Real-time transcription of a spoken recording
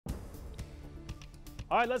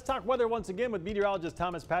All right, let's talk weather once again with meteorologist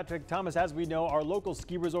Thomas Patrick. Thomas, as we know, our local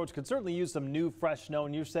ski resorts could certainly use some new, fresh snow,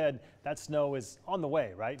 and you said that snow is on the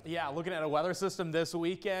way, right? Yeah, looking at a weather system this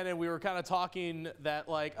weekend, and we were kind of talking that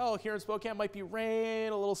like, oh, here in Spokane might be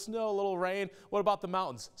rain, a little snow, a little rain. What about the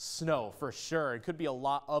mountains? Snow for sure. It could be a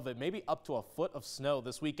lot of it, maybe up to a foot of snow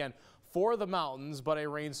this weekend for the mountains, but a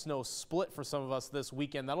rain snow split for some of us this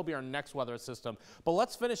weekend. That'll be our next weather system. But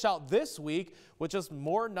let's finish out this week with just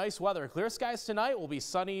more nice weather. Clear skies tonight, will be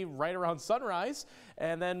sunny right around sunrise,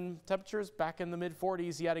 and then temperatures back in the mid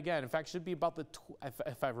 40s yet again. In fact, should be about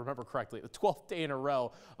if I remember correctly, the 12th day in a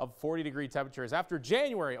row of 40-degree temperatures after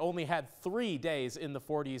January only had 3 days in the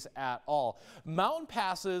 40s at all. Mountain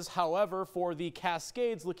passes, however, for the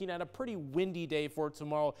Cascades, looking at a pretty windy day for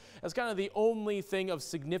tomorrow as kind of the only thing of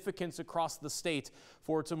significance across the state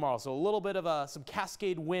for tomorrow. So a little bit of some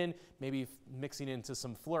Cascade wind, maybe mixing into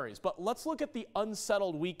some flurries. But let's look at the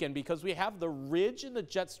unsettled weekend, because we have the ridge in the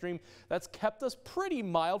jet stream that's kept us pretty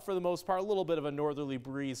mild for the most part. A little bit of a northerly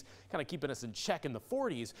breeze kind of keeping us in check in the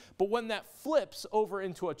 40s. But when that flips over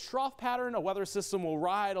into a trough pattern, a weather system will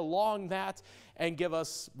ride along that and give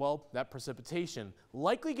us, well, that precipitation.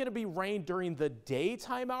 Likely going to be rain during the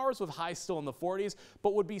daytime hours with highs still in the 40s,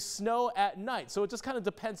 but would be snow at night. So it just kind of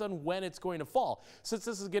depends on when it's going to fall. Since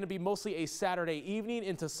this is going to be mostly a Saturday evening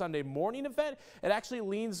into Sunday morning event, it actually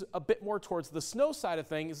leans a bit more towards the snow side of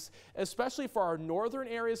things, especially for our northern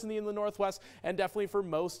areas in the inland northwest and definitely for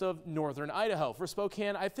most of northern Idaho. For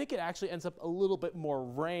Spokane, I think it actually ends up a little bit more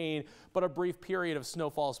rain, but a brief period of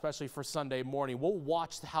snowfall, especially for Sunday morning. We'll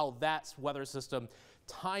watch how that weather system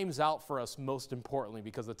times out for us, most importantly,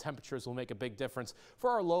 because the temperatures will make a big difference for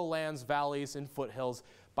our lowlands, valleys, and foothills.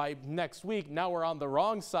 By next week, now we're on the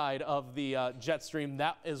wrong side of the jet stream.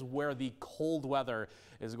 That is where the cold weather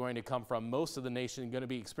is going to come from. Most of the nation going to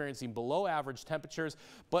be experiencing below average temperatures,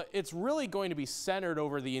 but it's really going to be centered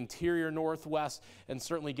over the interior northwest and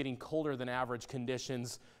certainly getting colder than average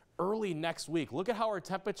conditions early next week. Look at how our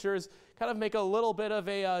temperatures kind of make a little bit of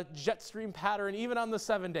a jet stream pattern even on the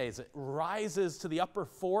 7 days. It rises to the upper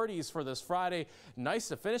 40s for this Friday. Nice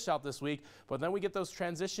to finish out this week, but then we get those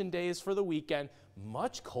transition days for the weekend.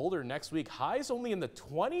 Much colder next week. Highs only in the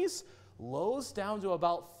 20s. Lows down to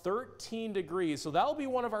about 13 degrees. So that'll be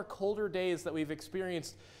one of our colder days that we've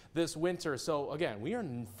experienced this winter. So again, we are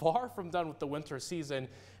far from done with the winter season,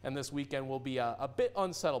 and this weekend will be a bit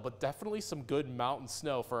unsettled, but definitely some good mountain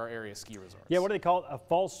snow for our area ski resorts. Yeah, what do they call it? A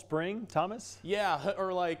false spring, Thomas? Yeah,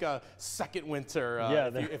 or like a second winter, yeah,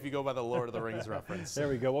 if you go by the Lord of the Rings reference. There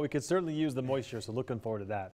we go. Well, we could certainly use the moisture, so looking forward to that.